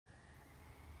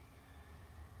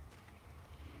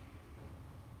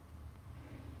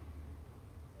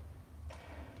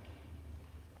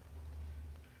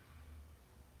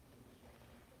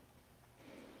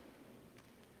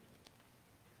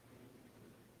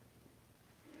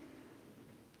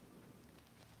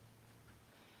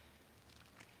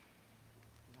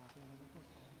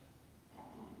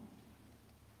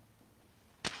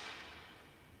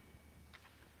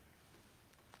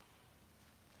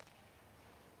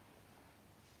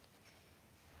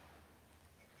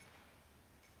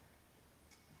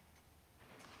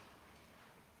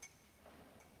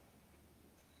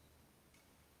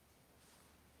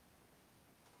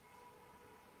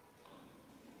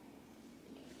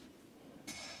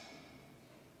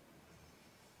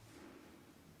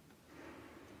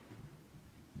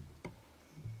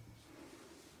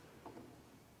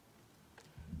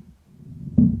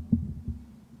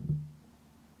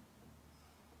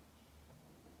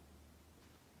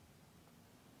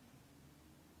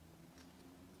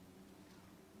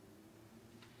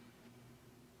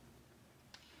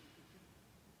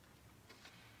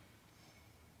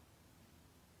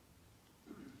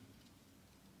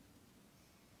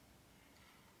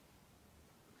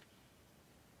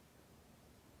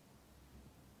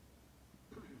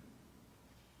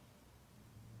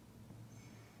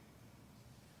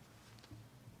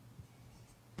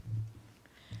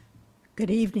Good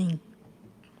evening.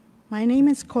 My name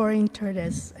is Corinne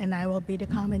Curtis, and I will be the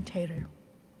commentator.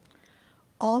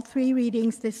 All three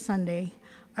readings this Sunday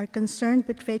are concerned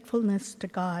with faithfulness to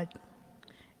God.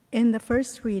 In the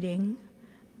first reading,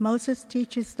 Moses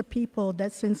teaches the people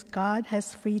that since God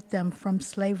has freed them from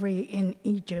slavery in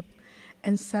Egypt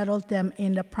and settled them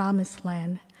in the Promised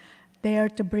Land, they are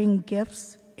to bring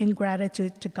gifts in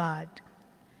gratitude to God.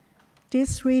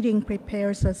 This reading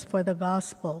prepares us for the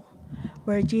gospel,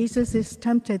 where Jesus is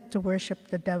tempted to worship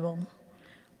the devil.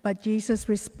 But Jesus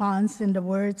responds in the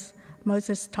words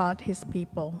Moses taught his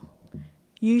people: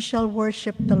 "You shall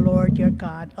worship the Lord your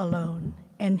God alone,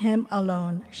 and him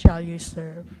alone shall you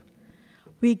serve."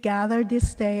 We gather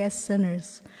this day as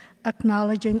sinners,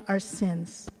 acknowledging our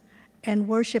sins and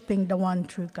worshiping the one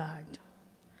true God.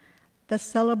 The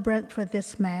celebrant for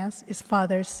this Mass is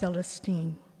Father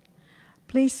Celestine.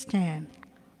 Please stand.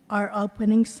 Our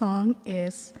opening song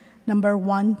is number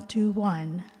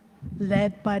 121,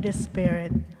 Led by the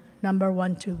Spirit, number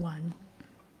 121.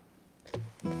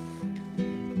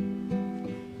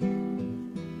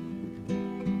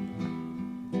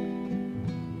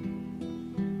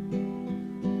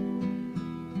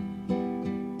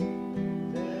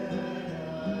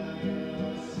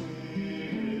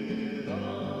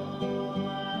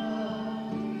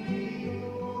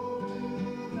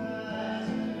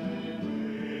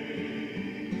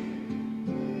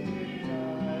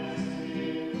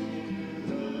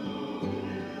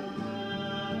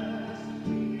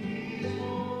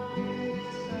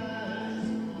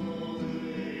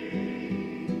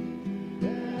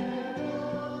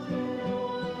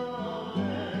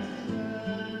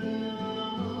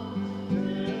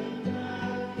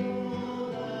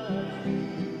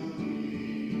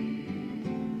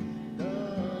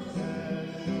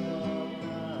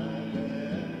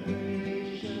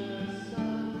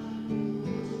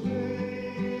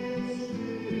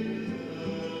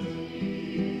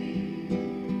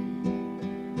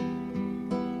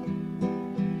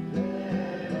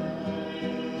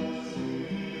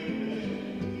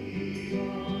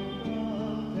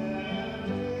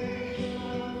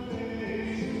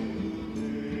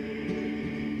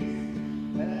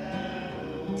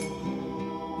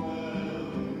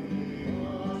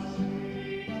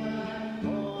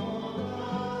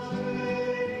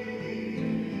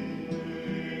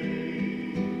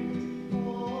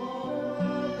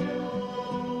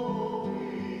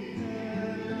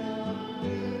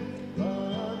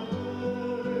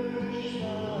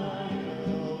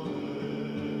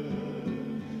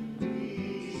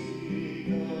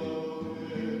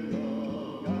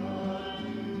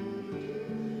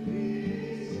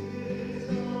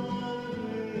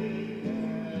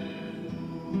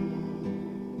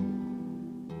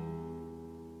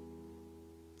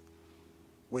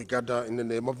 We gather in the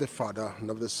name of the Father, and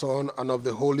of the Son, and of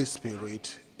the Holy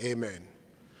Spirit. Amen.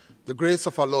 The grace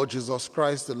of our Lord Jesus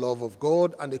Christ, the love of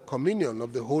God, and the communion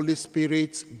of the Holy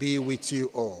Spirit be with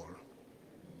you all.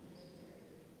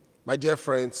 My dear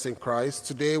friends in Christ,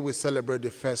 today we celebrate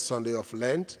the first Sunday of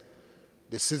Lent,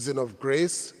 the season of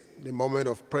grace, the moment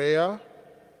of prayer,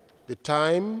 the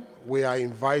time we are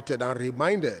invited and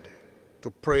reminded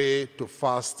to pray, to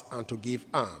fast, and to give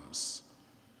alms.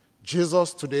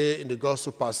 Jesus today in the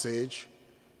gospel passage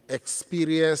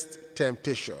experienced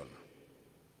temptation,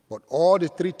 but all the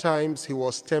three times he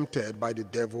was tempted by the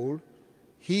devil,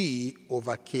 he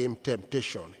overcame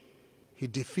temptation. He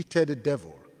defeated the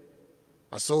devil.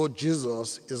 And so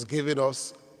Jesus is giving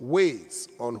us ways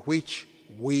on which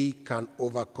we can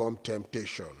overcome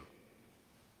temptation.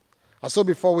 And so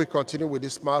before we continue with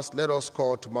this Mass, let us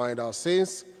call to mind our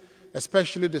sins,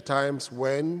 especially the times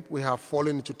when we have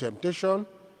fallen into temptation.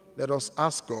 Let us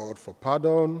ask God for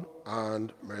pardon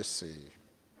and mercy.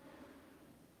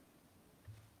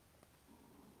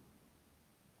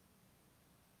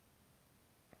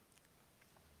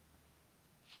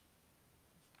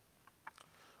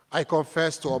 I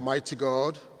confess to Almighty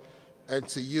God and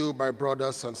to you, my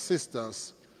brothers and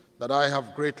sisters, that I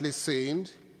have greatly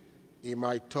sinned in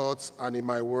my thoughts and in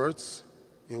my words,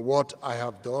 in what I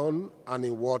have done and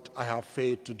in what I have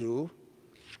failed to do,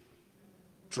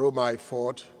 through my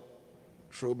fault,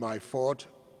 through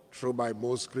my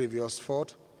most grievous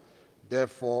fault.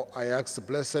 Therefore, I ask the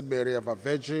Blessed Mary, ever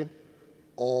Virgin,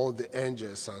 all the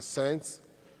angels and saints,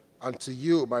 and to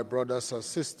you, my brothers and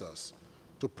sisters,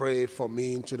 to pray for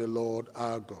me to the Lord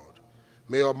our God.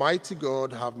 May Almighty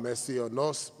God have mercy on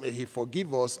us. May he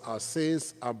forgive us our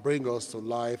sins and bring us to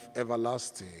life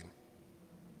everlasting.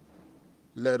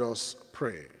 Let us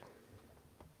pray.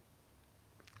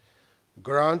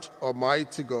 Grant,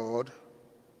 Almighty God,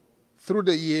 through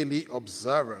the yearly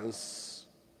observance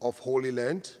of Holy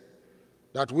Lent,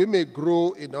 that we may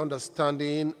grow in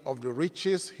understanding of the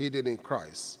riches hidden in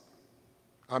Christ,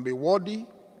 and be worthy,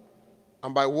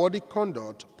 and by worthy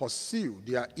conduct pursue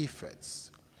their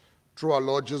effects. Through our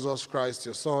Lord Jesus Christ,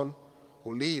 your Son,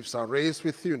 who lives and reigns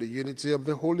with you in the unity of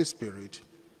the Holy Spirit,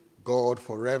 God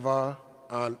forever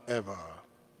and ever.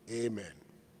 Amen.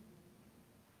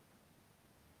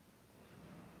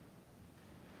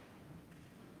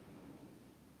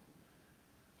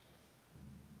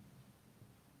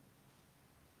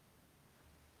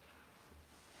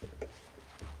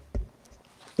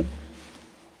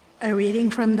 A reading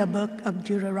from the book of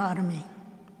Deuteronomy.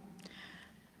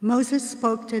 Moses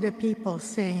spoke to the people,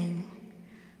 saying,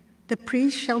 "The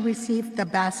priest shall receive the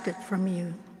basket from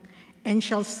you, and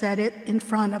shall set it in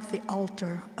front of the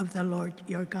altar of the Lord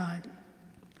your God.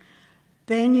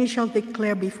 Then you shall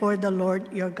declare before the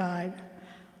Lord your God,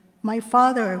 'My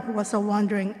father was a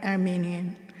wandering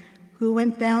Armenian who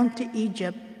went down to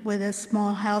Egypt with a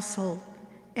small household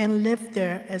and lived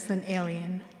there as an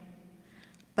alien.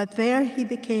 But there he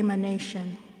became a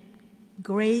nation,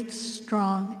 great,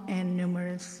 strong, and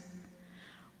numerous.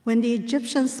 When the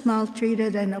Egyptians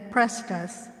maltreated and oppressed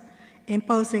us,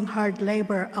 imposing hard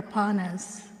labor upon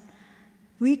us,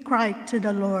 we cried to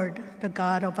the Lord, the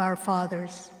God of our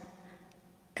fathers,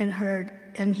 and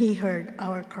he heard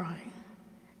our cry,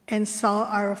 and saw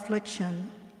our affliction,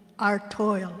 our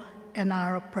toil, and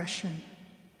our oppression.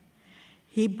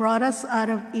 He brought us out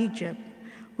of Egypt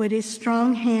with his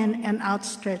strong hand and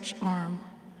outstretched arm,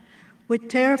 with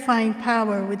terrifying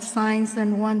power, with signs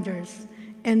and wonders,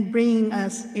 and bringing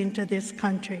us into this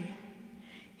country.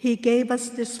 He gave us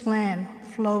this land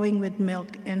flowing with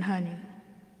milk and honey.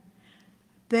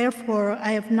 Therefore,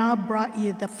 I have now brought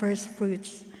you the first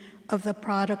fruits of the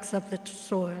products of the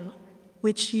soil,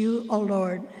 which you, O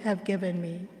Lord, have given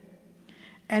me.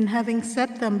 And having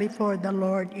set them before the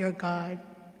Lord your God,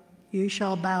 you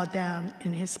shall bow down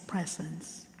in his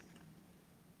presence."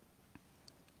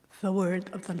 The word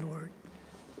of the Lord.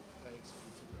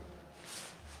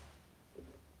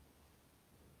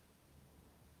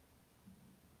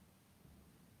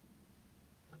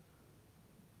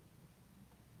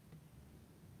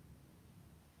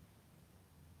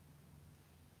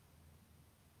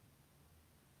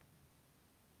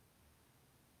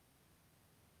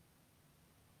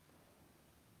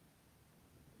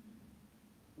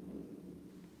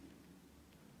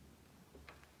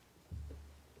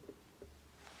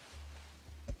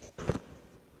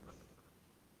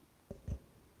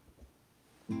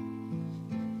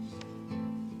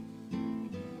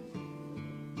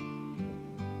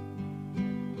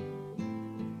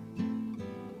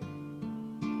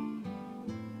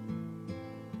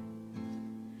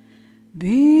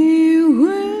 Be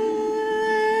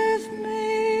with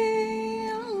me,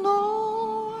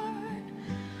 Lord,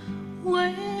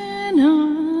 when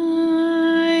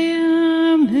I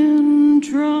am in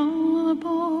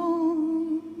trouble.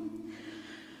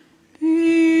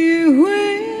 Be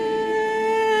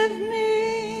with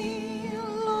me,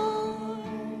 Lord,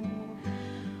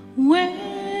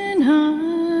 when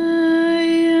I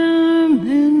am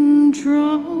in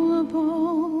trouble.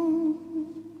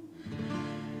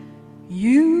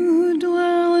 You who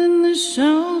dwell in the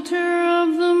shelter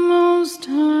of the Most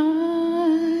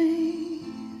High,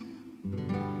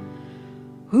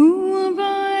 who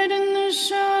abide in the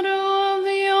shadow of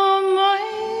the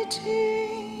Almighty,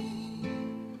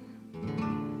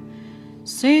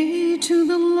 say to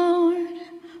the Lord,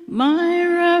 my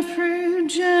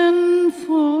refuge and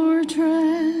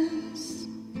fortress,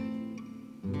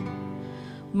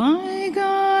 my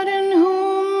God in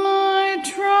whom I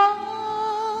trust.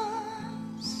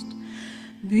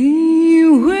 Be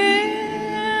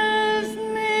with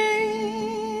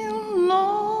me,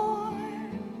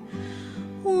 Lord,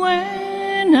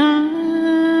 when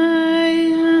I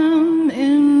am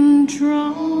in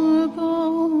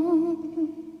trouble.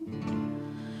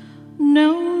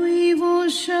 No evil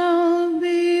shall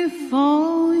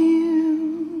befall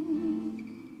you,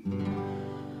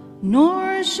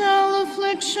 nor shall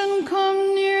affliction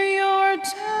come near your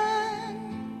tent.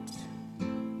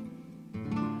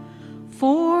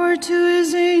 For to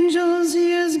his angels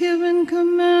he has given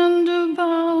command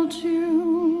about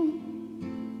you,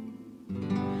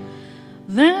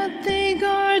 that they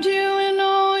guard you in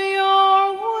all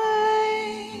your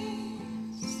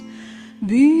ways.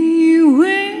 Be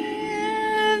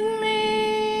with me,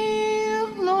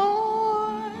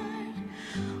 Lord,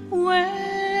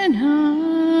 when I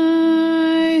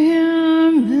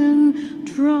am in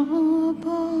trouble.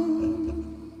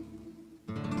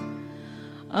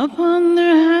 Upon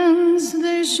their hands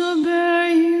they shall bear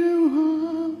you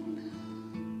up,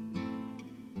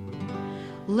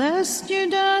 lest lest you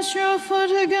dash your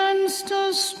foot against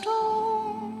a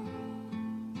stone.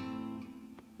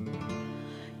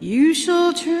 You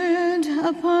shall tread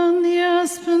upon the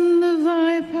aspen, the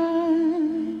viper.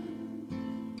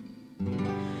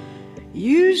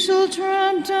 You shall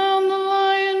tramp down the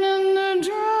lion and the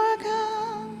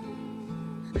dragon.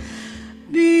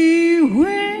 Be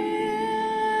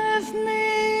with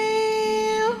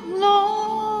me,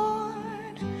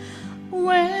 Lord,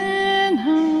 when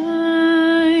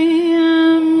I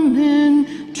am in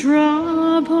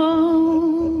trouble.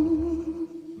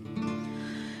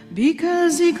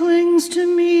 Because he clings to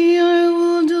me, I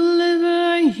will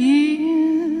deliver him.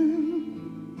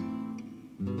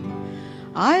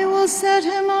 I will set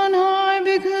him on high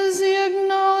because he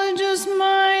acknowledges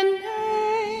my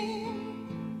name.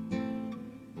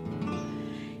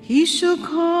 He shall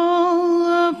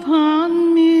call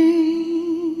upon me,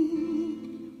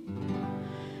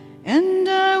 and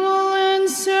I will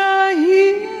answer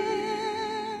him.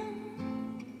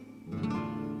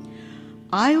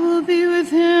 I will be with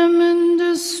him in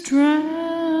distress.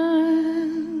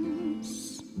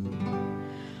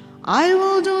 I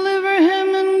will deliver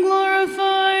him and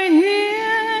glorify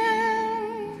him.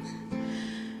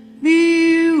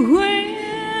 Be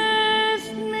with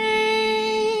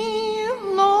me,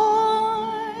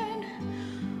 Lord,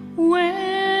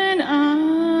 when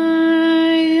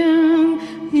I am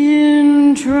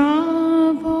in trouble.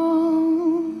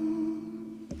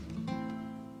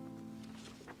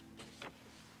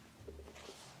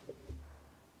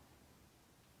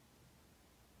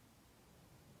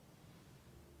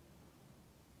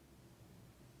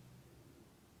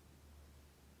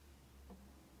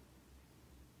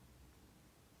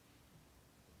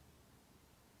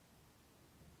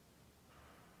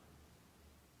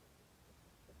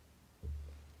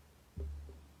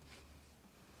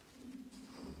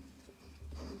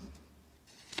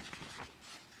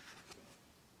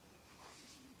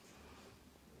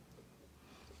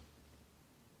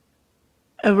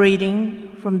 A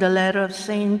reading from the letter of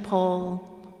St. Paul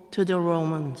to the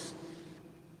Romans.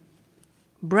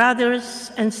 Brothers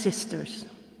and sisters,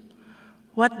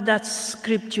 what does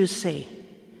Scripture say?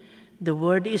 The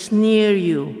word is near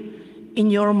you,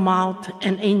 in your mouth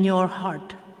and in your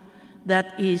heart.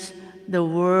 That is the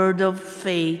word of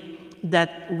faith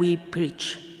that we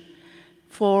preach.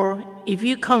 For if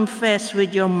you confess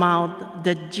with your mouth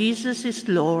that Jesus is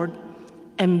Lord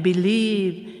and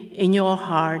believe in your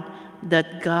heart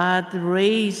that God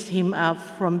raised him up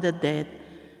from the dead,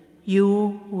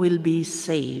 you will be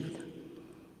saved.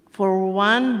 For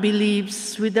one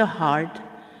believes with the heart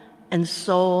and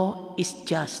so is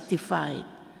justified,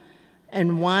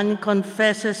 and one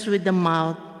confesses with the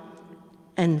mouth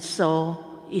and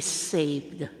so is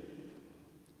saved.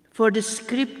 For the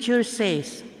Scripture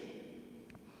says,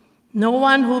 no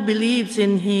one who believes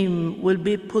in him will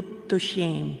be put to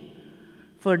shame.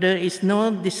 For there is no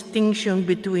distinction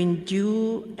between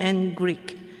Jew and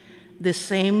Greek. The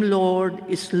same Lord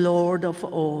is Lord of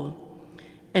all,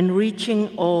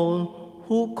 enriching all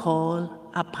who call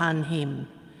upon him.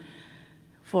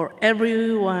 For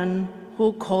everyone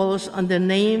who calls on the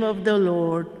name of the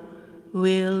Lord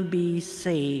will be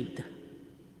saved.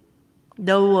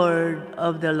 The word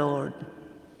of the Lord.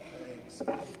 Thanks be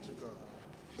to God.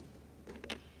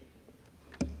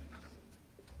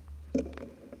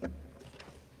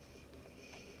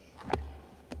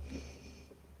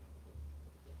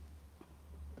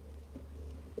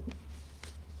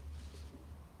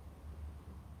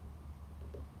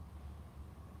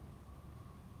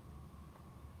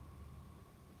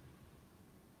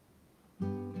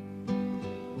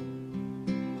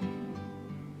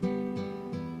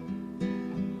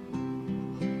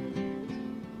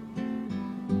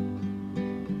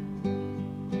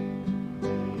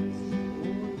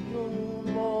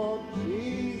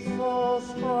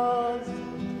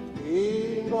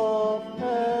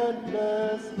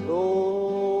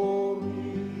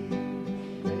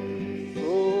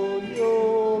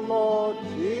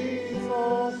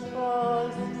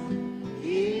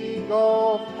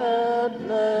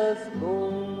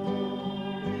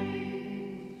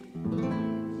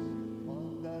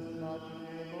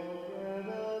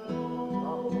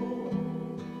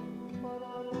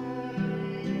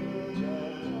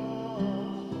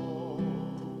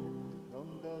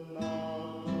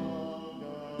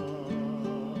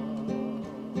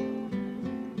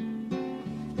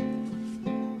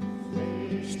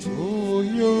 To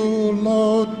you,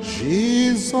 Lord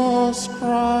Jesus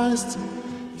Christ,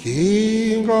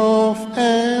 King of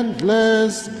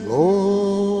endless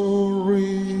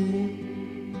glory.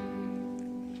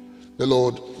 The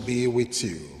Lord be with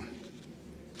you.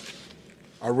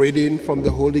 A reading from the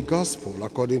Holy Gospel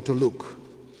according to Luke.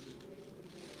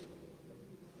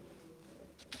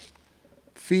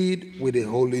 Filled with the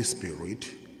Holy Spirit,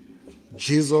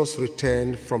 Jesus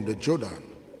returned from the Jordan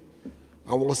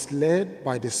and was led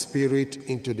by the Spirit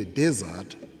into the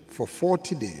desert for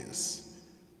 40 days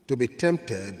to be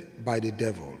tempted by the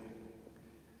devil.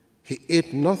 He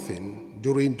ate nothing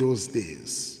during those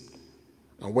days,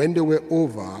 and when they were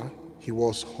over, he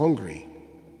was hungry.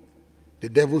 The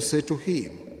devil said to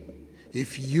him,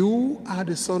 "If you are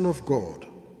the Son of God,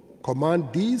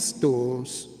 command this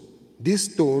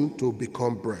stone to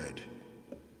become bread."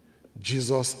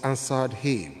 Jesus answered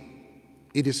him,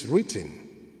 "It is written,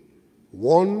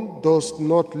 one does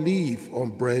not live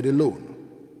on bread alone."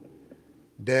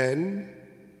 Then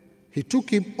he took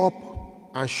him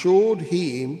up and showed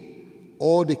him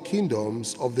all the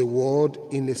kingdoms of the world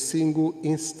in a single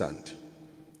instant.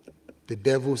 The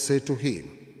devil said to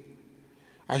him,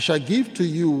 "I shall give to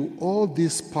you all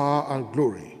this power and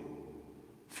glory,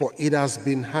 for it has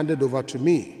been handed over to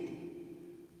me,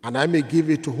 and I may give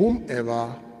it to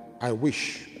whomever I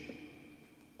wish.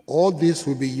 All this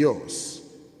will be yours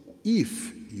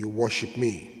if you worship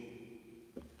me."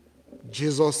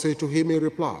 Jesus said to him in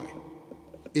reply,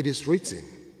 "It is written,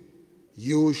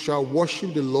 you shall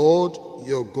worship the Lord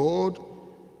your God,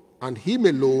 and him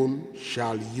alone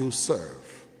shall you serve."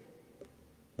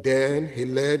 Then he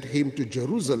led him to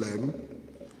Jerusalem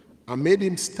and made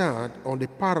him stand on the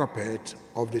parapet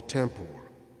of the temple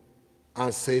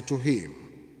and said to him,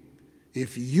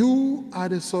 "If you are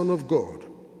the Son of God,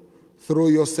 throw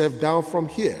yourself down from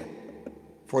here,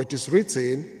 for it is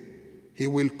written, he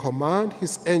will command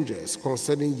his angels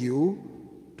concerning you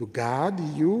to guard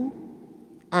you,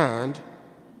 and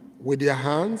with their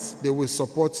hands they will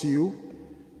support you,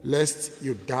 lest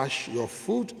you dash your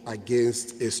foot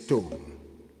against a stone."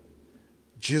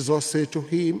 Jesus said to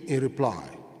him in reply,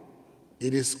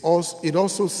 It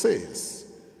also says,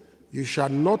 "You shall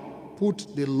not put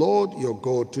the Lord your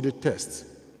God to the test."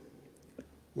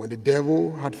 When the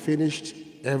devil had finished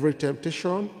every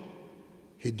temptation,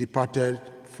 he departed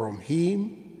from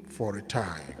him for a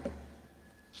time.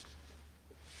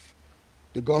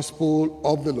 The Gospel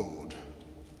of the Lord.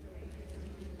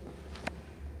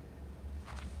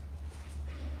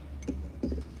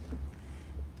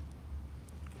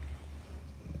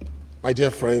 My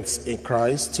dear friends in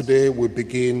Christ, today we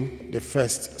begin the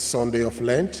first Sunday of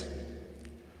Lent.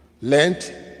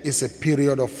 Lent is a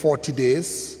period of 40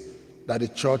 days that the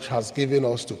church has given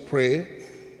us to pray,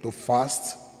 to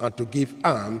fast, and to give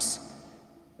alms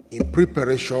in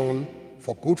preparation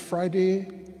for Good Friday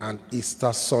and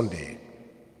Easter Sunday.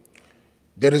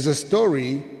 There is a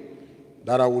story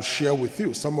that I will share with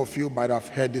you. Some of you might have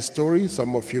heard this story,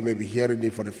 some of you may be hearing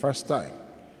it for the first time.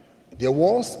 There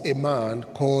was a man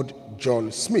called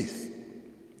John Smith.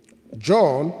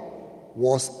 John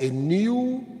was a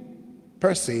new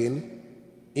person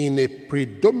in a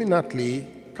predominantly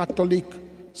Catholic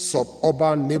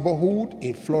suburban neighborhood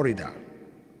in Florida.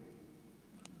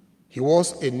 He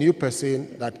was a new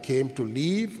person that came to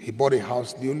live. He bought a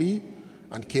house newly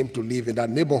and came to live in that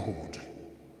neighborhood.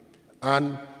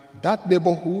 And that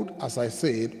neighborhood, as I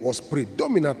said, was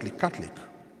predominantly Catholic.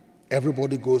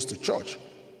 Everybody goes to church,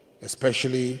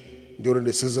 especially during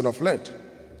the season of Lent.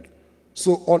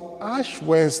 So on Ash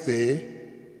Wednesday,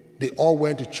 they all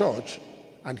went to church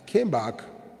and came back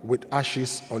with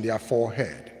ashes on their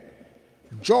forehead.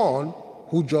 John,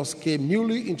 who just came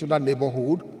newly into that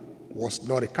neighborhood, was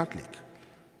not a Catholic.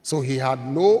 So he had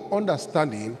no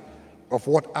understanding of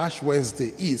what Ash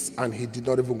Wednesday is, and he did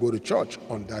not even go to church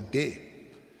on that day.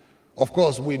 Of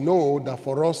course, we know that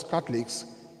for us Catholics,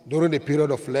 during the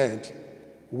period of Lent,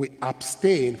 we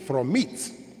abstain from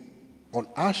meat on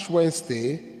Ash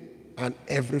Wednesday and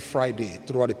every Friday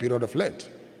throughout the period of Lent.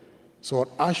 So on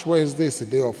Ash Wednesday is a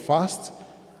day of fast,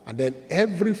 and then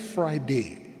every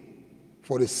Friday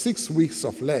for the 6 weeks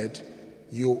of Lent,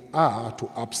 you are to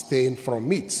abstain from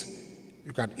meat.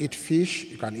 You can eat fish,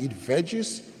 you can eat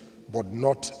veggies, but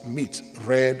not meat,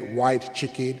 red, white,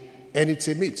 chicken,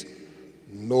 anything meat.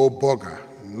 No burger,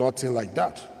 nothing like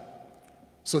that.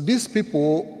 So these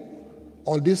people,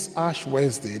 on this Ash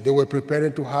Wednesday, they were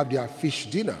preparing to have their fish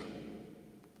dinner.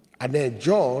 And then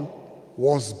John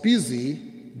was busy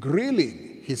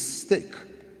grilling his steak.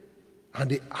 And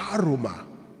the aroma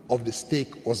of the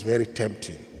steak was very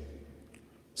tempting.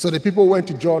 So the people went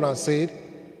to John and said,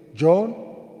 "John,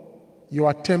 you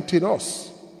are tempting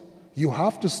us. You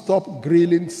have to stop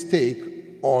grilling steak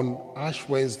on Ash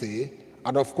Wednesday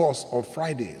and of course on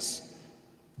Fridays."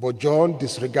 But John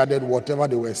disregarded whatever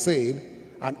they were saying,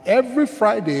 and every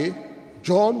Friday,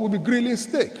 John would be grilling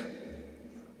steak.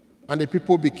 And the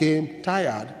people became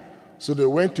tired, so they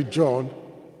went to John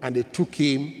and they took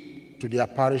him to their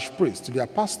parish priest, to their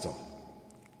pastor.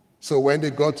 So when they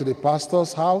got to the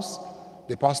pastor's house,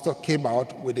 the pastor came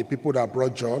out with the people that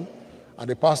brought John, and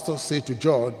the pastor said to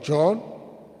John, John,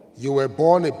 you were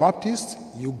born a Baptist,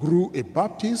 you grew a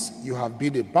Baptist, you have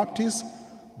been a Baptist,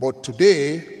 but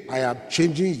today I am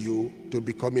changing you to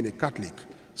becoming a Catholic.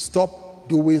 Stop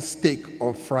doing steak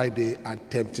on Friday and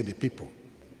tempting the people.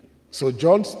 So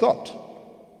John stopped.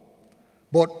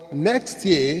 But next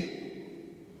year,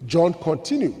 John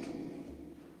continued.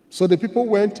 So the people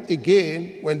went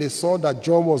again when they saw that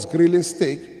John was grilling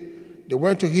steak. They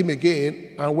went to him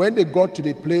again, and when they got to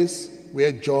the place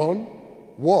where John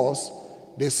was,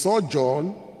 they saw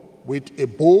John with a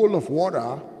bowl of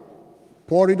water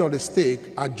pouring on the steak,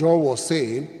 and John was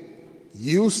saying,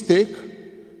 you steak,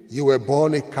 you were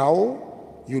born a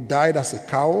cow, you died as a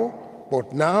cow,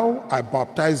 but now I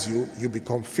baptize you, you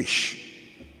become fish.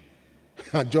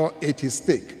 And John ate his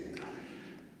steak.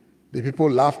 The people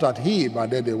laughed at him,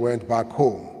 and then they went back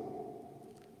home.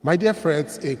 My dear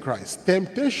friends in Christ,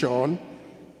 temptation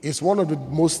is one of the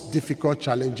most difficult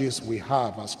challenges we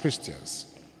have as Christians.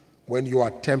 When you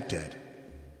are tempted,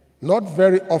 not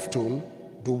very often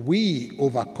do we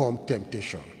overcome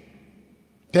temptation.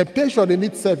 Temptation in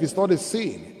itself is not a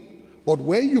sin, but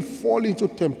when you fall into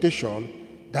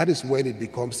temptation, that is when it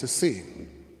becomes a sin.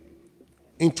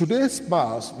 In today's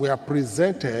Mass, we are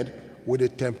presented with the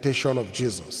temptation of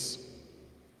Jesus.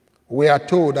 We are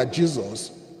told that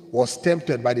Jesus was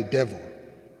tempted by the devil,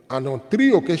 and on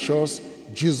 3 occasions,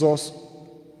 Jesus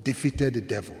defeated the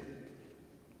devil.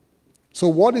 So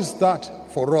what is that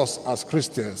for us as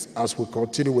Christians as we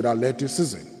continue with our Lenten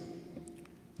season?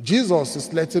 Jesus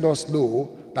is letting us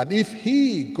know that if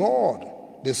he, God,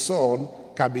 the Son,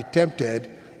 can be tempted,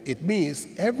 it means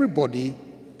everybody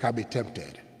can be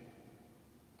tempted.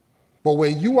 But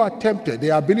when you are tempted, the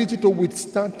ability to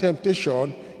withstand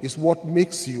temptation is what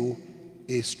makes you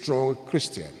a strong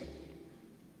Christian.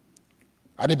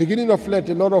 At the beginning of Lent,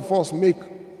 a lot of us make,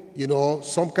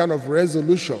 some kind of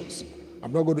resolutions.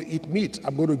 I'm not going to eat meat.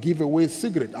 I'm going to give away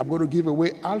cigarette. I'm going to give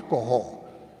away alcohol.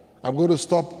 I'm going to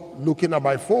stop looking at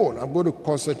my phone. I'm going to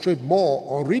concentrate more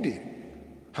on reading.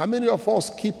 How many of us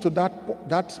keep to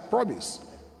that promise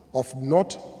of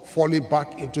not falling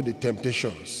back into the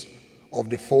temptations of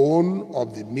the phone,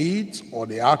 of the meat, or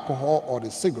the alcohol, or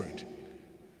the cigarette?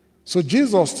 So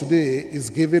Jesus today is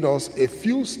giving us a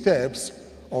few steps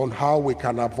on how we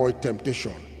can avoid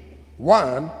temptation.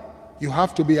 1, you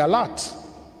have to be alert.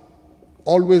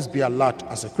 Always be alert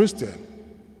as a Christian.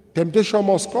 Temptation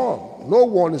must come. No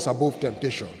one is above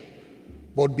temptation.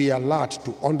 But be alert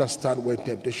to understand when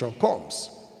temptation comes.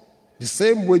 The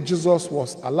same way Jesus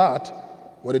was alert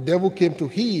when the devil came to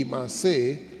him and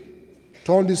said,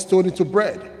 turn this stone into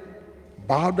bread,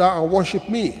 bow down and worship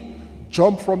me,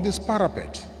 jump from this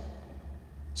parapet.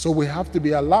 So we have to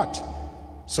be alert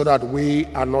so that we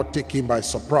are not taken by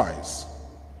surprise.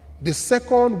 The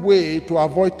second way to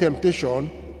avoid temptation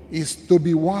is to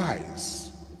be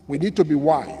wise. We need to be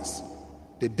wise.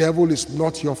 The devil is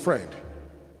not your friend.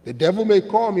 The devil may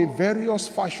come in various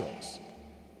fashions.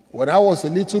 When I was a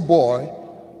little boy,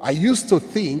 I used to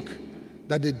think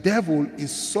that the devil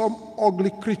is some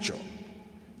ugly creature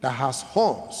that has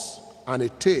horns and a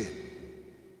tail.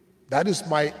 That is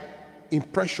my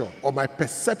impression or my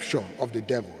perception of the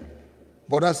devil.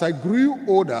 But as I grew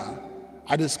older,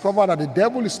 I discovered that the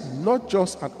devil is not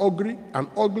just an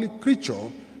ugly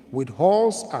creature with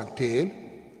horns and tail.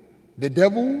 The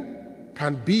devil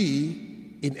can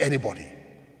be in anybody.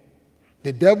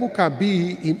 The devil can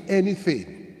be in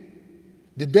anything.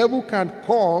 The devil can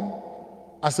come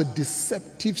as a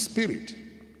deceptive spirit.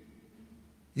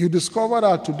 You discover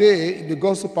that today in the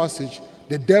gospel passage,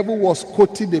 the devil was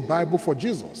quoting the Bible for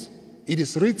Jesus. It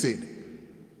is written.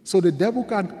 So the devil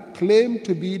can claim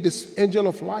to be this angel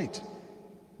of light,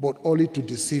 but only to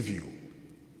deceive you.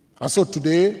 And so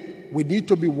today, we need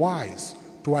to be wise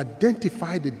to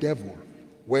identify the devil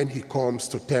when he comes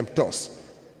to tempt us.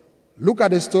 Look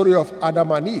at the story of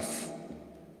Adam and Eve.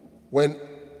 When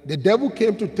the devil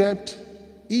came to tempt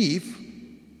Eve,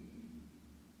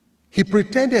 he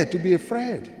pretended to be a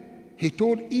friend. He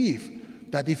told Eve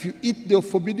that if you eat the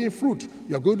forbidden fruit,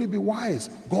 you're going to be wise.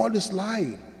 God is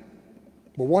lying.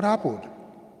 But what happened?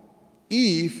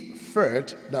 Eve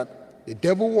felt that the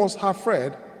devil was her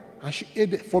friend, and she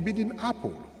ate the forbidden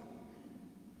apple.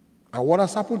 And what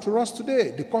has happened to us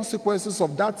today? The consequences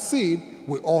of that sin,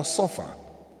 we all suffer.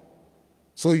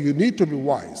 So you need to be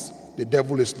wise. The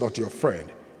devil is not your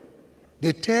friend.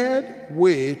 The third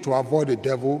way to avoid the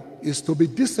devil is to be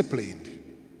disciplined.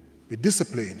 Be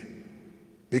disciplined.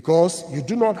 because you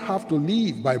do not have to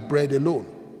live by bread alone.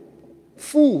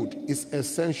 Food is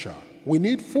essential. We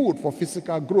need food for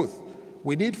physical growth.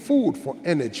 We need food for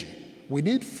energy. We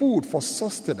need food for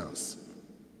sustenance.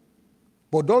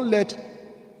 But don't let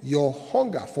your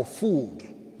hunger for food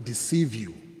deceive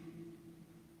you.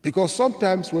 Because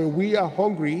sometimes when we are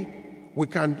hungry, we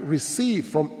can receive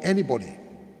from anybody.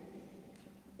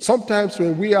 Sometimes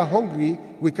when we are hungry,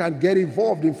 we can get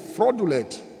involved in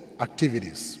fraudulent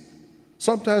activities.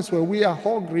 Sometimes when we are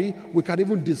hungry, we can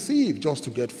even deceive just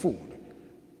to get food.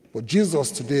 But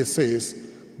Jesus today says,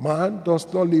 man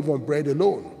does not live on bread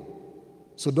alone.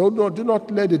 So do not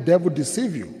let the devil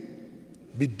deceive you.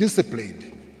 Be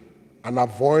disciplined and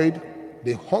avoid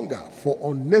the hunger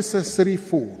for unnecessary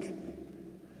food.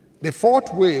 The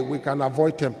fourth way we can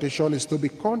avoid temptation is to be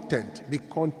content. Be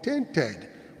contented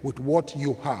with what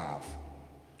you have.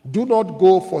 Do not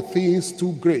go for things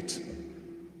too great.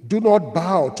 Do not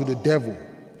bow to the devil.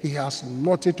 He has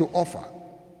nothing to offer.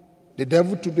 The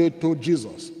devil today told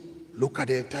Jesus, look at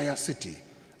the entire city.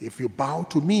 If you bow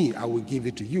to me, I will give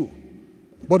it to you.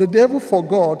 But the devil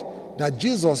forgot that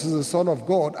Jesus is the Son of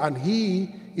God and he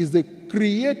is the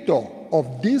creator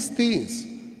of these things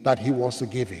that he wants to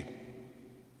give him.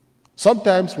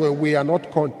 Sometimes when we are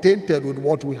not contented with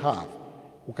what we have,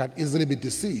 we can easily be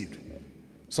deceived.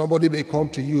 Somebody may come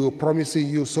to you promising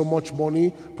you so much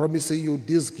money, promising you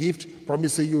this gift,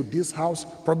 promising you this house,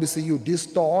 promising you this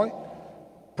toy,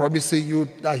 promising you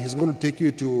that he's going to take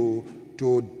you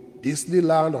to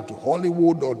Disneyland or to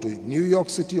Hollywood or to New York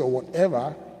City or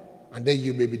whatever, and then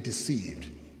you may be deceived.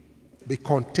 Be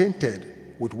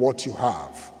contented with what you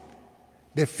have.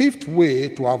 The fifth way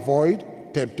to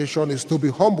avoid temptation is to be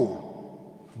humble.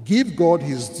 Give God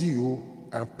his due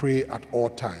and pray at all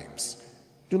times.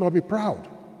 Do not be proud.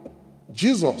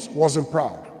 Jesus wasn't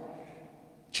proud.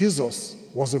 Jesus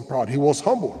wasn't proud. He was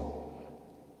humble.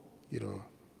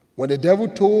 When the devil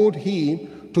told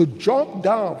him to jump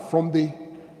down from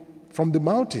the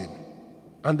mountain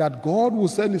and that God will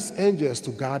send his angels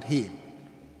to guard him,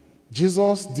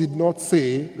 Jesus did not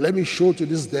say, let me show to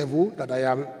this devil that I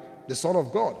am the Son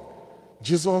of God.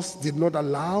 Jesus did not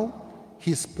allow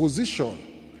his position,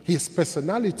 his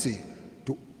personality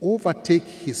to overtake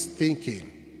his thinking.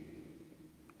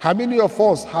 How many of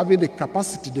us, having the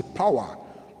capacity, the power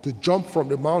to jump from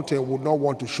the mountain, would not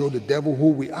want to show the devil who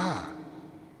we are?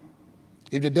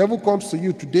 If the devil comes to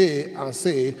you today and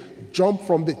say, jump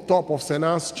from the top of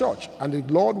St.Anne's church and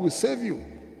the Lord will save you,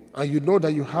 and you know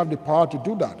that you have the power to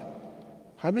do that,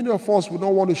 how many of us would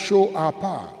not want to show our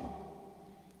power?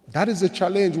 That is the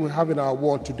challenge we have in our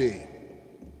world today.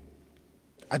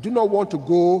 I do not want to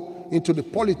go into the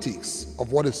politics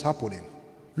of what is happening.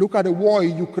 Look at the war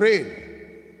in Ukraine.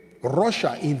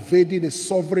 Russia invading a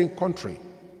sovereign country,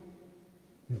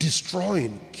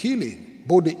 destroying, killing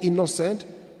both the innocent,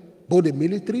 both the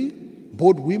military,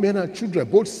 both women and children,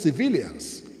 both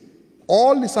civilians.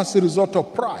 All this as a result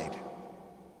of pride.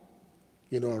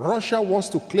 Russia wants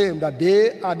to claim that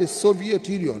they are the Soviet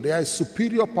Union. They are a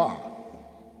superior power,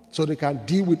 so they can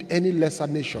deal with any lesser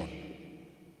nation.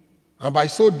 And by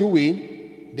so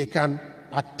doing, they can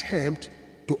attempt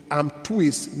to arm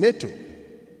twist NATO.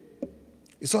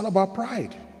 It's all about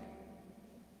pride.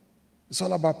 It's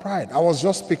all about pride. I was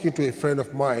just speaking to a friend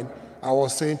of mine. I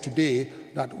was saying today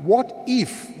that what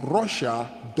if Russia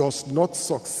does not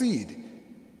succeed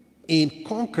in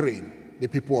conquering the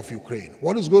people of Ukraine?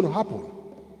 What is going to happen?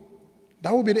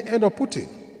 That will be the end of Putin,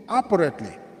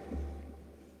 apparently.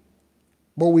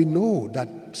 But we know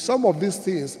that some of these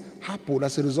things happen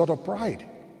as a result of pride.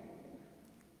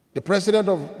 The president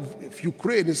of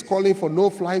Ukraine is calling for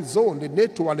no-fly zone. The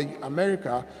NATO and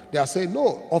America, they are saying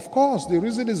no. Of course, the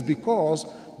reason is because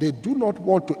they do not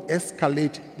want to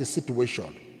escalate the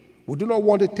situation. We do not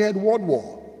want a third world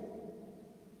war.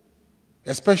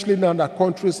 Especially now that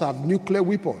countries have nuclear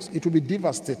weapons. It will be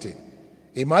devastating.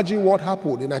 Imagine what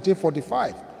happened in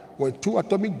 1945 when 2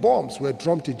 atomic bombs were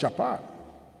dropped in Japan.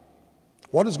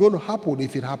 What is going to happen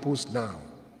if it happens now?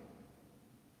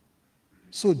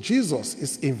 So Jesus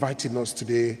is inviting us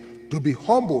today to be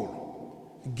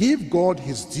humble, give God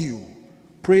his due,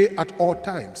 pray at all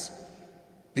times.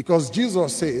 Because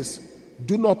Jesus says,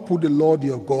 do not put the Lord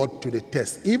your God to the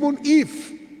test. Even if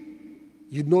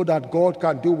you know that God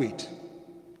can do it,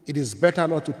 it is better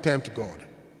not to tempt God.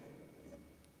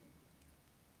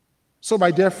 So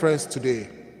my dear friends, today,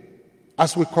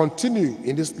 as we continue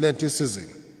in this Lenten season,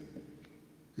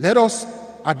 let us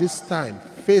at this time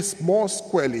face more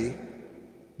squarely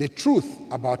the truth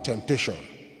about temptation.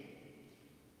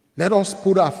 Let us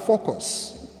put our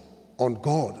focus on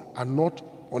God and not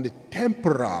on the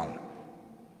temporal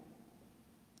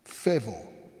favor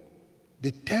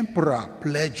the temporal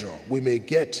pleasure we may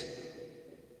get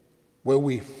when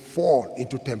we fall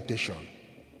into temptation.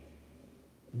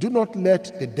 Do not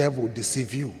let the devil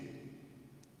deceive you.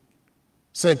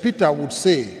 St. Peter would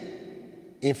say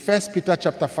in 1 Peter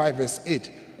chapter 5, verse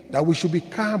 8, that we should be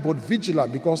calm but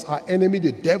vigilant because our enemy,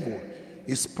 the devil,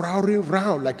 is prowling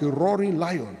around like a roaring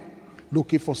lion,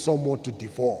 looking for someone to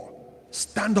devour.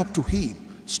 Stand up to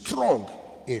him, strong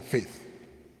in faith.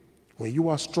 When you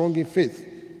are strong in faith,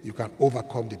 you can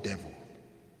overcome the devil.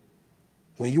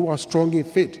 When you are strong in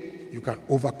faith, you can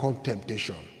overcome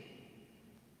temptation.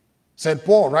 St.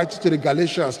 Paul writes to the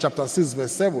Galatians chapter 6,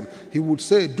 verse 7, he would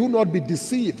say, do not be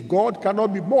deceived. God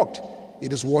cannot be mocked.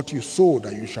 It is what you sow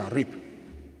that you shall reap.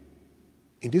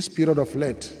 In this period of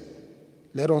Lent,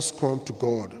 let us come to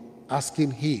God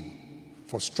asking him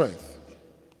for strength.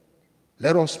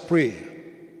 Let us pray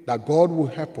that God will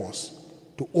help us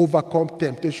to overcome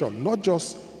temptation, not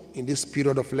just in this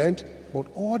period of Lent, but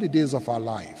all the days of our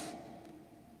life.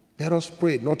 Let us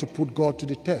pray not to put God to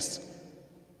the test.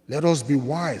 Let us be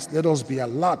wise. Let us be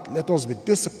alert. Let us be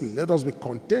disciplined. Let us be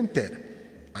contented.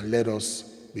 And let us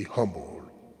be humble.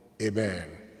 Amen.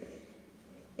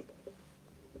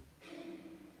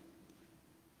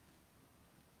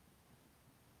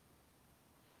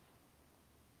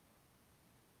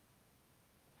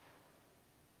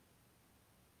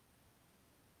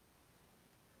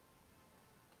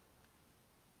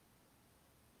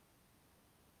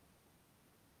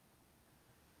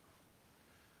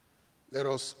 Let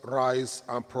us rise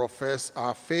and profess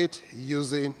our faith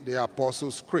using the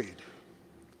Apostles' Creed.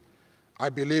 I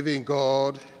believe in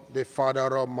God, the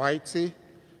Father Almighty,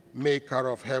 maker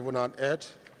of heaven and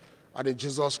earth, and in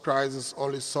Jesus Christ, his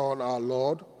only Son, our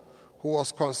Lord, who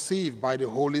was conceived by the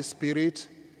Holy Spirit,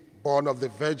 born of the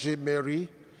Virgin Mary,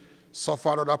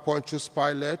 suffered under Pontius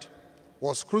Pilate,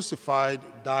 was crucified,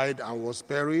 died, and was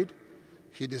buried.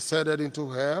 He descended into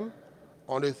hell.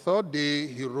 On the third day,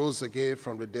 he rose again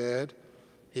from the dead.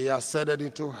 He ascended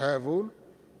into heaven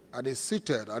and is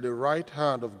seated at the right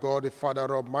hand of God the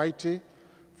Father Almighty.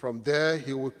 From there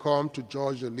he will come to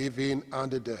judge the living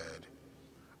and the dead.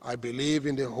 I believe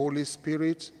in the Holy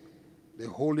Spirit, the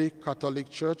Holy Catholic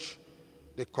Church,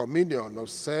 the communion of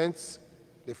saints,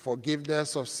 the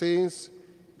forgiveness of sins,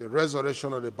 the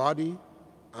resurrection of the body,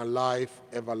 and life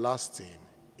everlasting.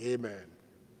 Amen.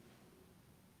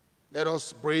 Let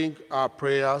us bring our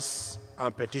prayers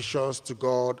and petitions to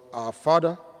God our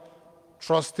Father,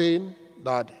 trusting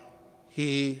that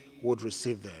he would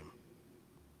receive them.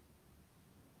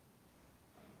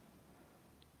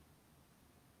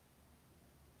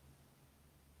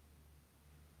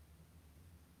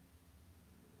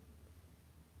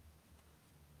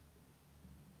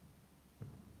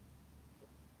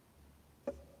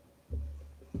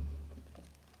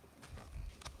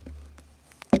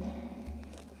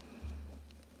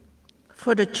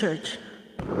 For the Church,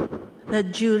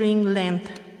 that during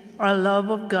Lent, our love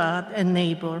of God and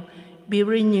neighbor be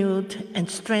renewed and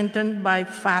strengthened by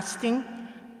fasting,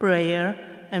 prayer,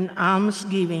 and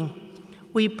almsgiving,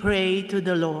 we pray to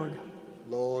the Lord.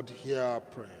 Lord, hear our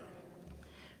prayer.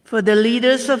 For the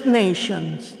leaders of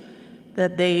nations,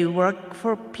 that they work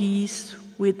for peace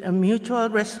with a mutual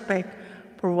respect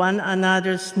for one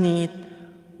another's need,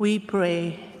 we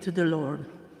pray to the Lord.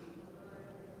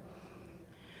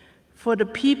 For the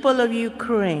people of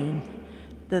Ukraine,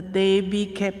 that they be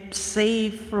kept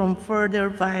safe from further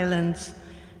violence,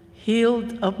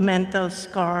 healed of mental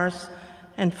scars,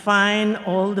 and find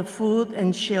all the food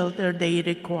and shelter they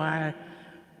require,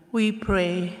 we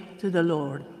pray to the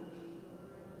Lord.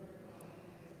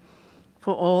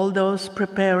 For all those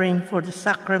preparing for the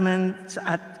sacraments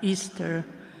at Easter,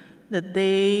 that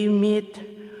they meet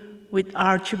with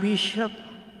Archbishop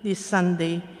this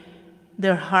Sunday,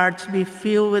 their hearts be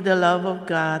filled with the love of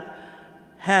God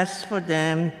has for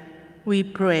them, we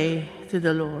pray to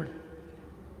the Lord.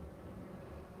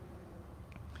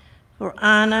 For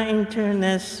Anna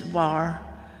Internes Bar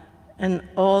and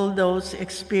all those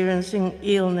experiencing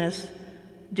illness,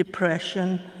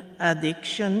 depression,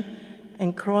 addiction,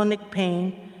 and chronic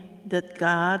pain, that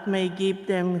God may give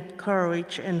them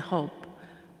courage and hope,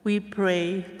 we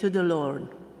pray to the Lord.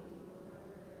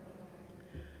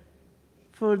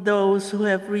 For those who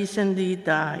have recently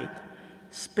died,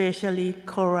 especially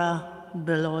Cora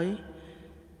Beloy,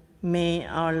 may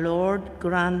our Lord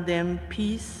grant them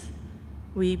peace,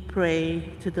 we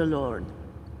pray to the Lord.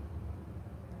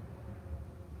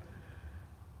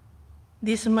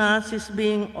 This Mass is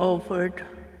being offered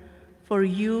for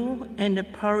you and the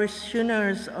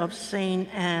parishioners of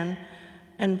St.Anne,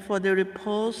 and for the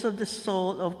repose of the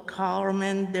soul of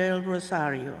Carmen del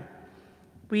Rosario.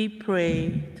 We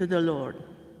pray to the Lord.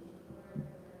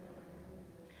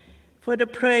 for the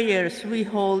prayers we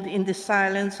hold in the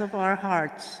silence of our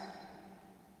hearts.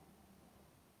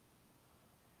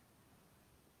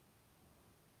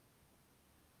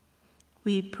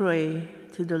 We pray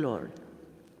to the Lord.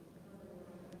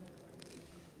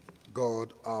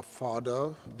 God, our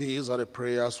Father, these are the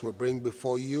prayers we bring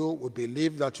before you. We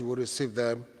believe that you will receive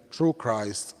them through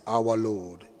Christ our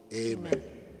Lord. Amen.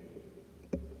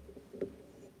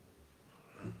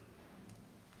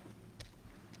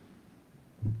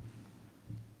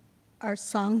 Our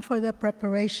song for the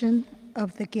preparation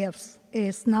of the gifts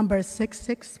is number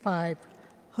 665,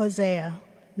 Hosea,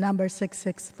 number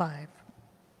 665.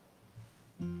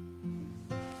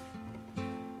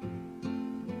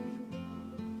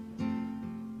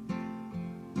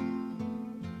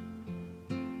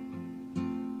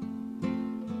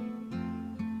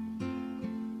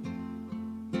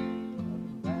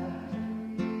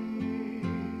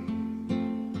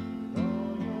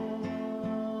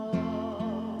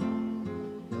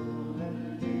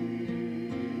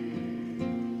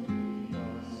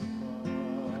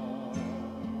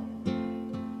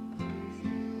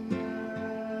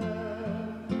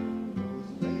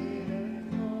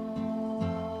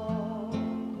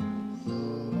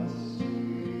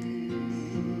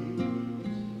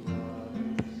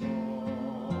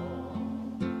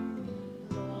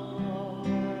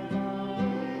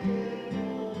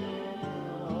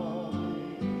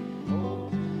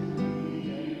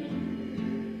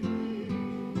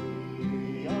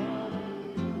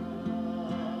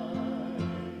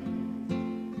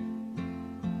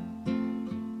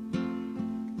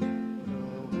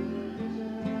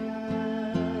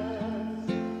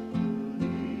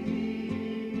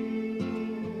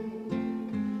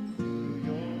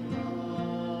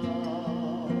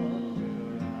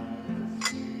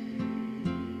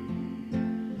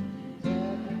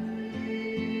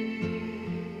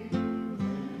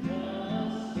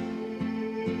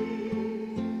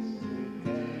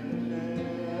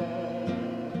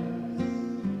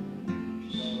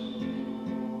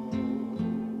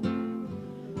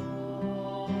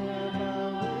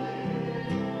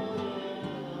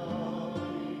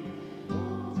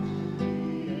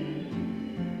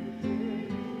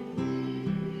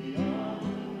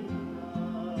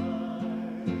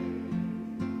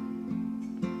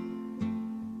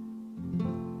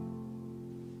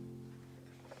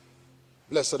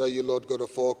 Blessed are you, Lord God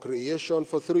of all creation,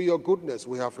 for through your goodness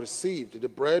we have received the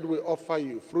bread we offer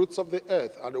you, fruits of the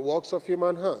earth and the works of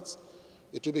human hands.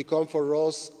 It will become for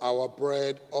us our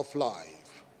bread of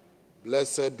life.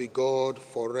 Blessed be God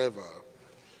forever.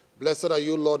 Blessed are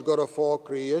you, Lord God of all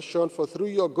creation, for through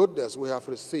your goodness we have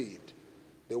received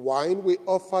the wine we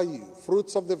offer you,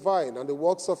 fruits of the vine and the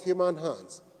works of human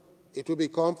hands. It will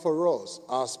become for us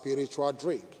our spiritual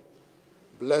drink.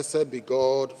 Blessed be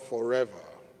God forever.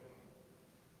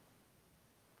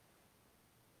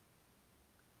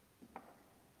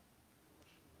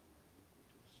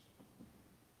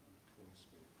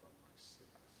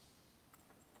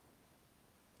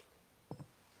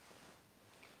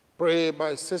 Pray,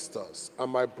 my sisters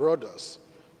and my brothers,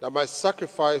 that my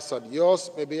sacrifice and yours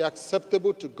may be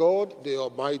acceptable to God, the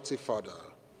Almighty Father.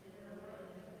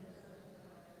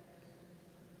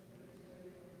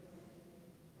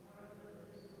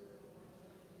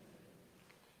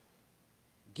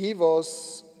 Give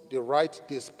us the right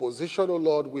disposition, O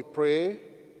Lord, we pray,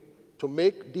 to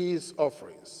make these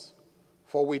offerings.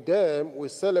 For with them we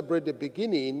celebrate the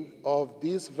beginning of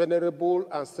this venerable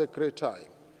and sacred time.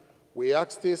 We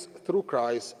ask this through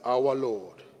Christ our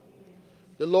Lord.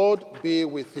 The Lord be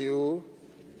with you.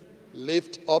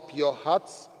 Lift up your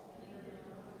hearts.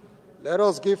 Let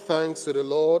us give thanks to the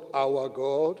Lord our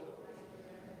God.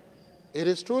 It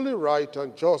is truly right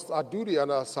and just, our duty and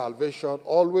our salvation,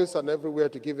 always and everywhere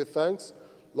to give you thanks,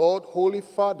 Lord, Holy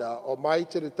Father,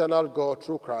 Almighty and eternal God,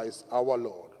 through Christ our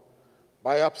Lord.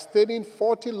 By abstaining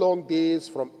 40 long days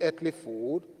from earthly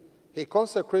food, he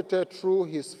consecrated through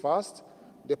his fast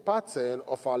the pattern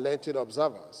of our Lenten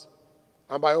observance,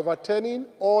 and by overturning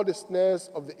all the snares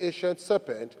of the ancient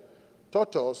serpent,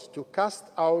 taught us to cast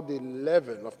out the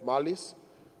leaven of malice,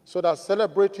 so that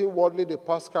celebrating worldly the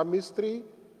Paschal mystery,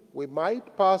 we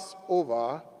might pass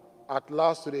over at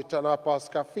last to the eternal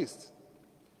Paschal feast.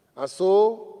 And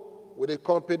so, with the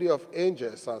company of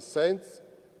angels and saints,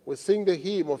 we sing the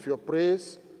hymn of your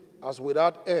praise, as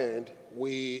without end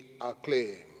we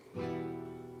acclaim.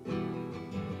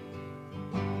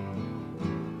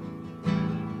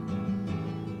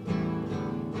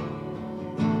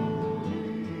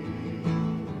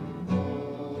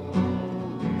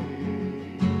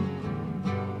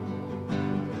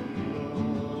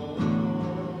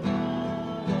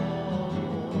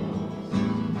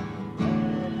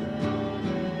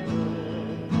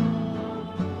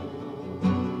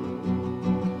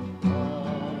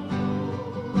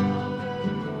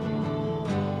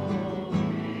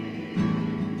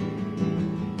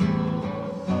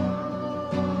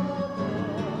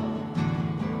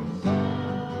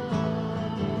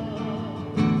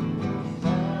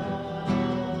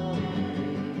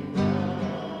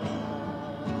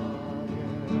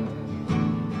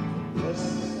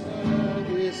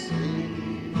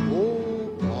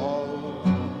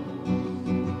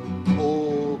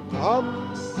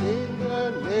 in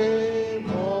the name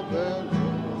of the Lord.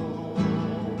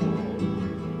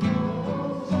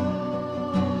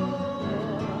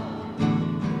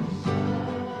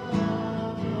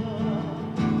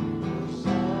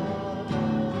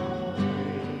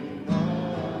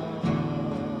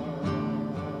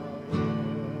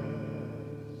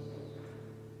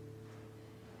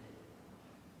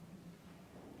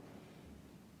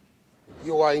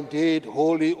 You are indeed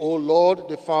holy, O Lord,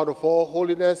 the fount of all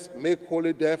holiness. Make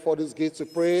holy, therefore, these gates to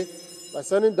pray, by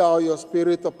sending down your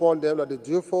Spirit upon them that they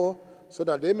do for, so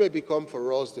that they may become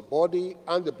for us the body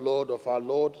and the blood of our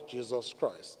Lord Jesus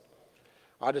Christ.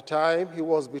 At the time he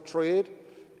was betrayed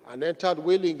and entered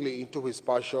willingly into his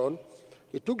passion,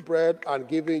 he took bread and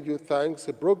giving you thanks,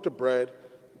 he broke the bread,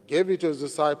 gave it to his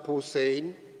disciples,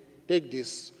 saying, "Take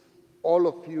this, all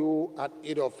of you, and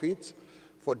eat of it,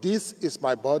 for this is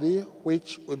my body,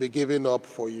 which will be given up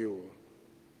for you."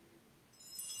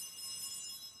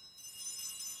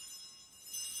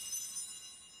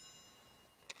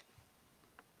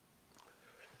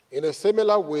 In a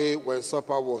similar way, when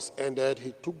supper was ended,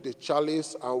 he took the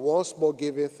chalice, and once more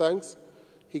giving thanks,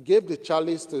 he gave the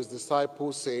chalice to his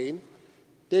disciples, saying,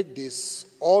 "Take this,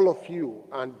 all of you,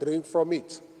 and drink from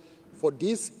it, for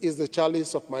this is the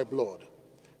chalice of my blood,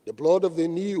 the blood of the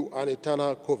new and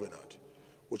eternal covenant,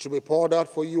 which will be poured out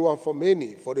for you and for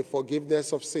many for the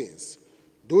forgiveness of sins.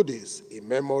 Do this in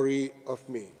memory of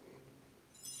me."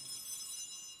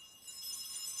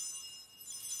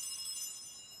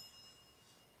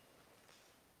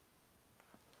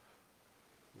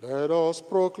 Let us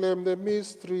proclaim the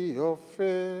mystery of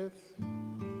faith.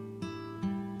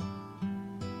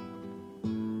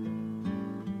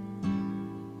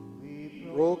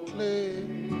 We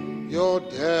proclaim your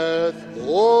death,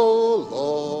 O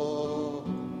Lord,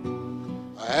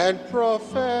 and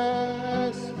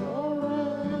profess your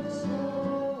resurrection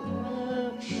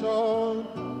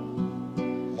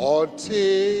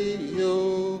until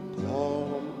you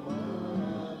come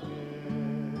again.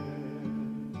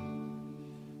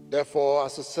 Therefore,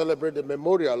 as we celebrate the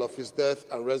memorial of his death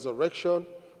and resurrection,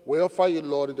 we offer you,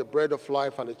 Lord, the bread of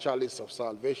life and the chalice of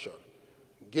salvation,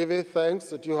 giving thanks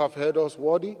that you have held us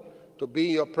worthy to be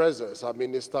in your presence and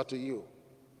minister to you.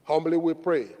 Humbly we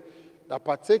pray that,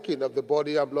 partaking of the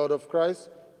body and blood of Christ,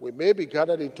 we may be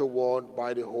gathered into one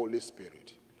by the Holy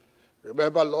Spirit.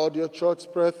 Remember, Lord, your church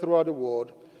spread throughout the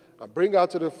world, and bring out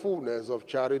to the fullness of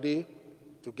charity,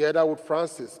 together with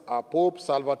Francis, our Pope,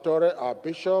 Salvatore, our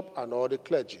Bishop, and all the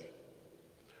clergy.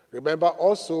 Remember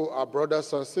also our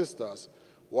brothers and sisters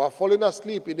who are fallen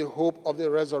asleep in the hope of the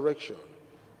resurrection,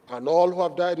 and all who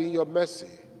have died in your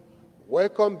mercy.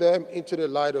 Welcome them into the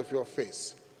light of your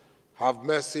face. Have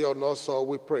mercy on us all,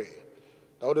 we pray.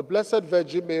 That with the Blessed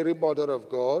Virgin Mary, Mother of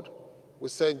God,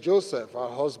 with Saint Joseph, our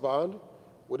husband,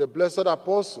 with the blessed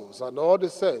apostles and all the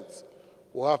saints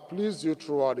who have pleased you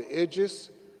throughout the ages,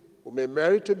 we may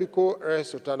merit to be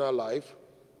co-heirs to eternal life,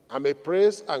 and may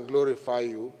praise and glorify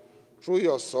you through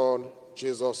your Son,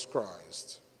 Jesus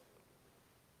Christ.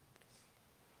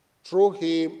 Through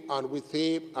him, and with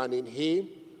him, and in him,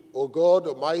 O God,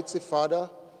 Almighty Father,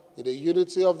 in the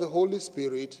unity of the Holy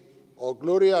Spirit, all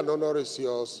glory and honor is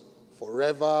yours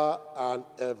forever and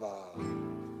ever.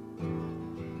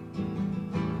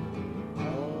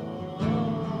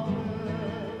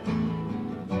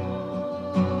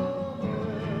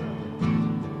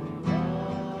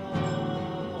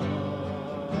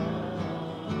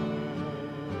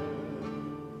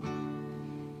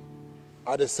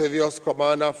 At the Savior's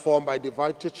command and formed by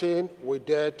divine teaching, we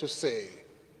dare to say,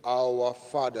 Our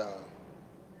Father,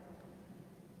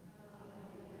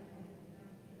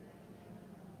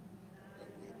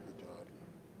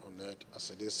 on earth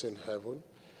as it is in heaven,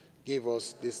 give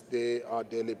us this day our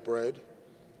daily bread,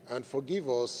 and forgive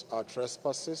us our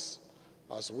trespasses,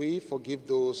 as we forgive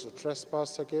those who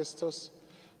trespass against us.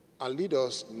 And lead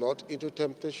us not into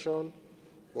temptation,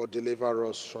 but deliver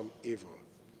us from evil.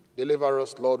 Deliver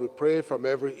us, Lord, we pray, from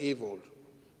every evil.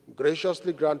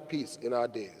 Graciously grant peace in our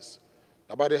days,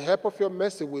 that by the help of your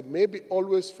mercy we may be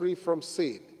always free from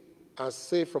sin and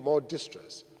safe from all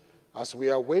distress, as we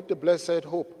await the blessed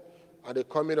hope and the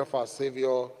coming of our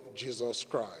Savior, Jesus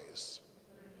Christ.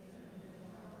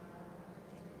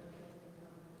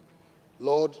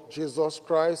 Lord Jesus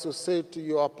Christ, who said to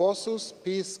your apostles,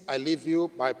 "Peace I leave you,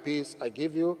 my peace I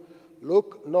give you,"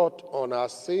 look not on our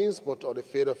sins, but on the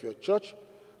faith of your church,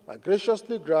 and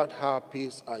graciously grant her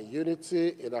peace and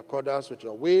unity in accordance with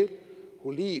your will,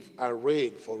 who live and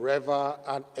reign forever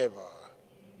and ever.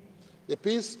 The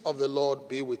peace of the Lord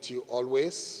be with you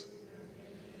always.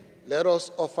 Let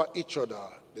us offer each other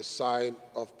the sign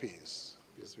of peace.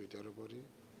 Peace be with everybody.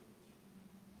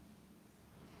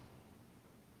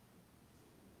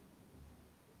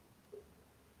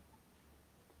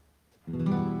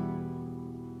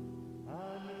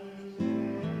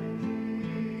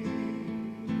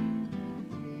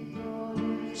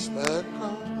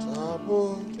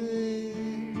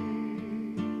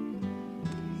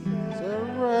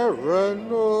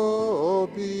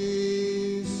 nobis,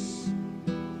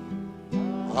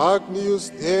 Agnus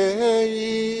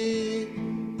Dei,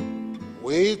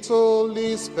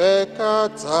 vitolis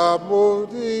peccata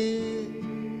mundi,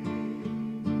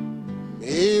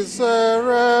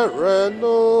 miserere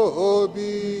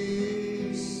nobis,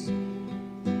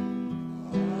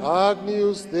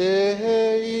 Agnus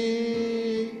Dei,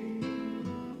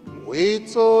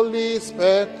 vitolis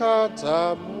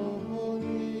peccata mundi,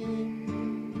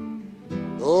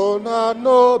 dona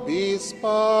nobis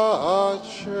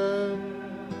pacem.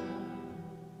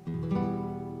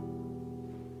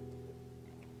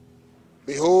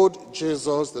 Behold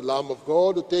Jesus, the Lamb of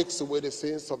God, who takes away the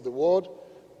sins of the world.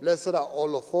 Blessed are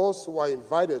all of us who are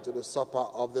invited to the supper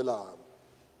of the Lamb.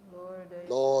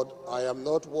 Lord, I am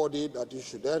not worthy that you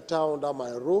should enter under my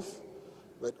roof,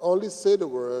 but only say the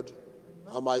word,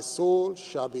 and my soul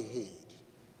shall be healed.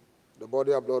 The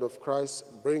body and blood of Christ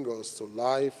bring us to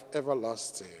life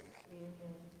everlasting.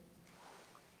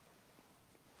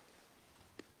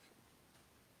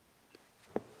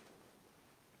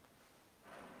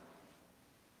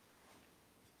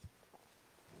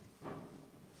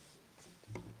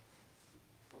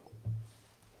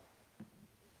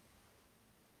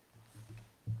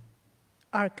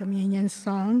 Our communion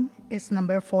song is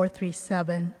number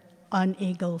 437, On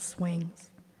Eagle's Wings.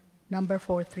 Number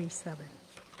 437.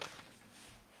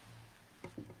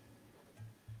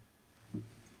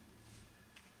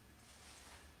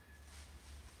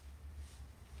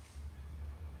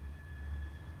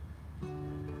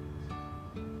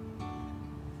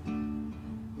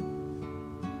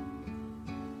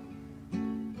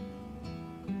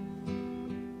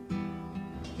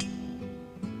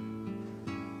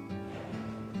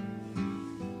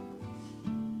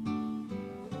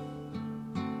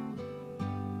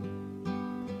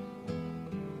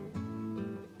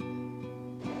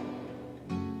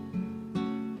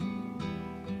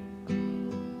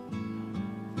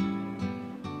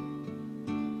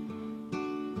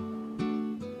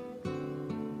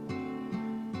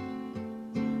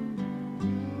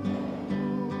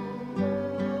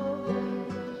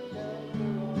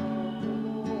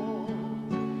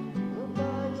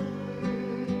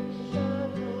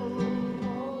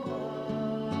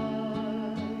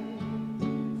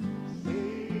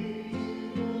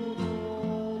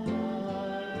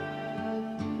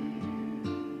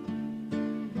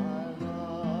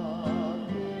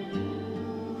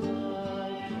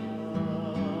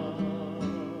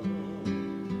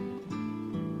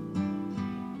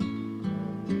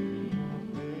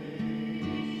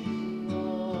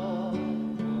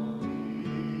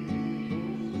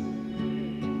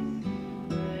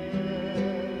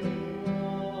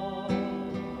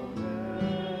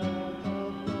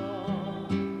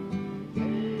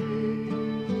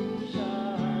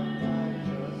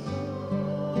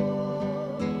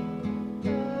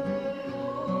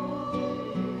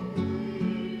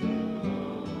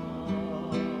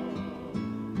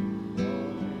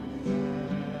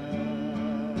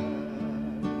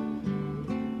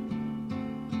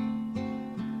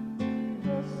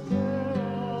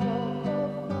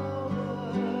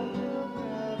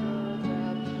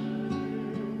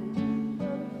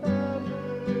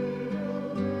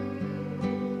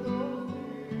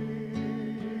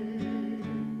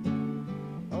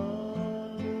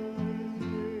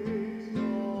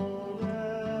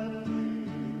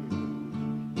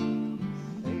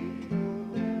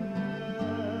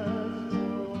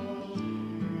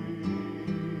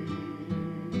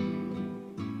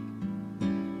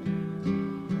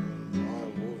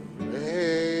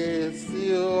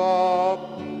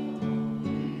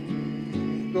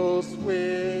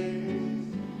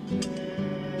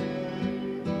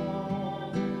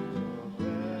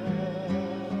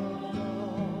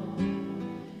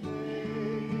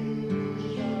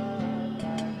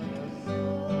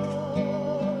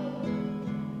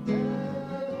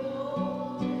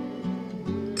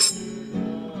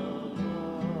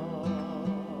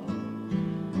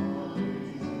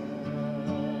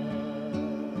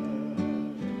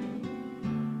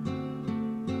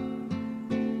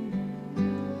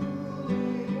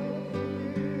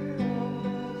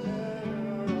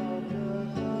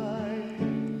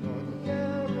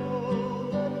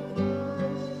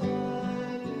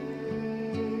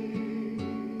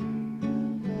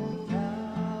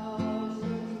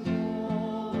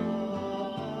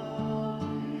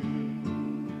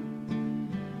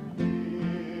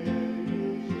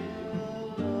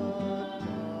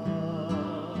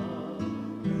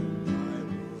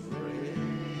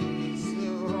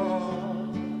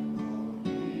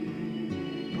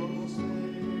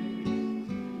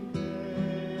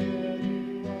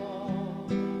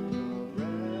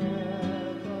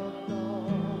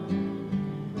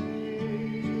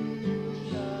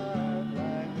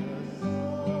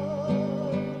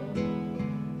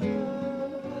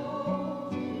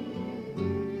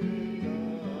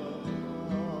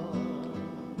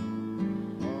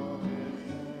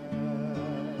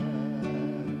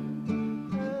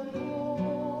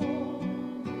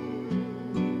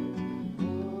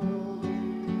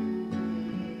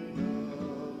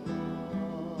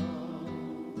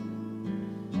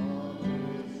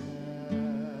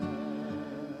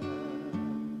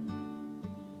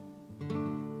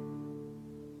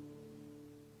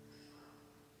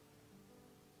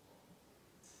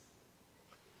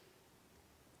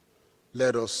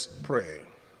 Let us pray.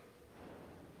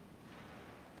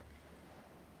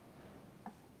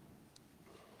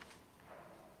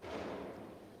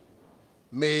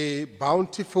 May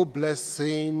bountiful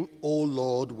blessing, O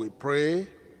Lord, we pray,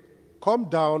 come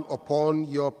down upon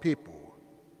your people,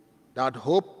 that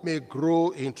hope may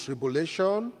grow in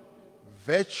tribulation,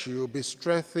 virtue be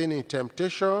strengthened in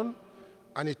temptation,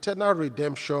 and eternal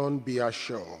redemption be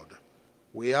assured.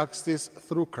 We ask this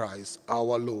through Christ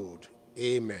our Lord.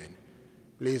 Amen.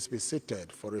 Please be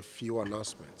seated for a few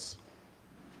announcements.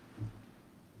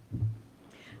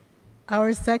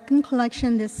 Our second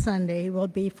collection this Sunday will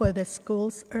be for the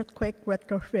school's Earthquake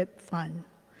Retrofit Fund.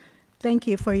 Thank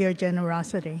you for your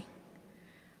generosity.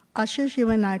 Ushers, you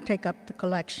and I take up the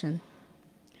collection.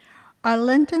 Our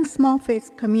Lenten small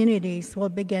faith communities will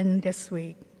begin this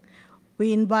week.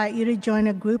 We invite you to join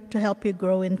a group to help you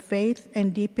grow in faith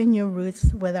and deepen your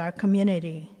roots with our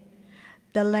community.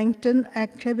 The Lenten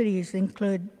activities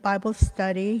include Bible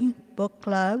study, book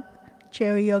club,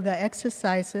 chair yoga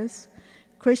exercises,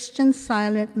 Christian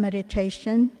silent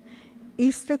meditation,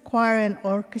 Easter choir and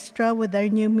orchestra with our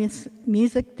new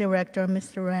music director,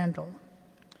 Mr. Randall,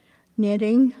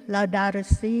 knitting, Laudato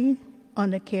Si on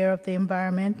the care of the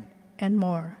environment, and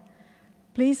more.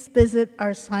 Please visit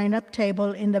our sign-up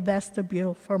table in the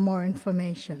vestibule for more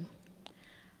information.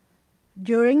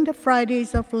 During the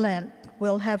Fridays of Lent,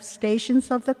 we'll have Stations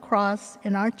of the Cross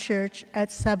in our church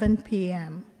at 7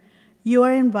 p.m. You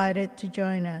are invited to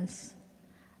join us.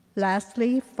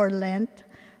 Lastly, for Lent,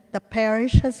 the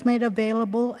parish has made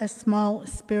available a small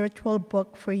spiritual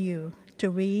book for you to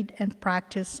read and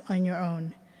practice on your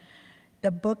own.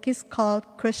 The book is called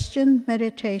Christian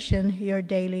Meditation, Your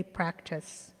Daily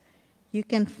Practice. You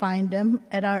can find them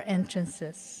at our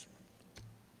entrances.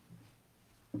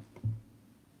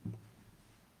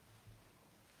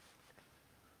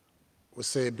 We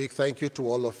say a big thank you to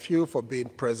all of you for being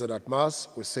present at Mass.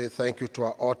 We say thank you to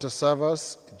our altar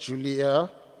servers, Julia,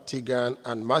 Tegan,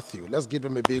 and Matthew. Let's give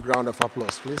them a big round of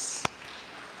applause, please.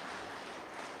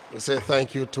 We say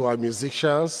thank you to our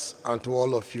musicians and to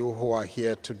all of you who are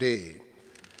here today.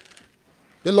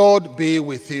 The Lord be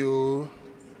with you.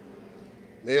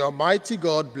 May Almighty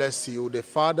God bless you, the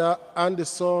Father, and the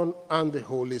Son, and the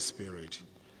Holy Spirit.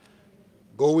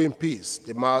 Go in peace.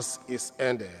 The Mass is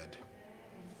ended.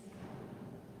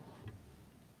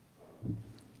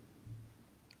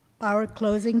 Our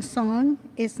closing song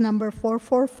is number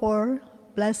 444,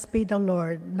 Blessed Be the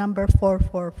Lord, number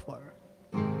 444.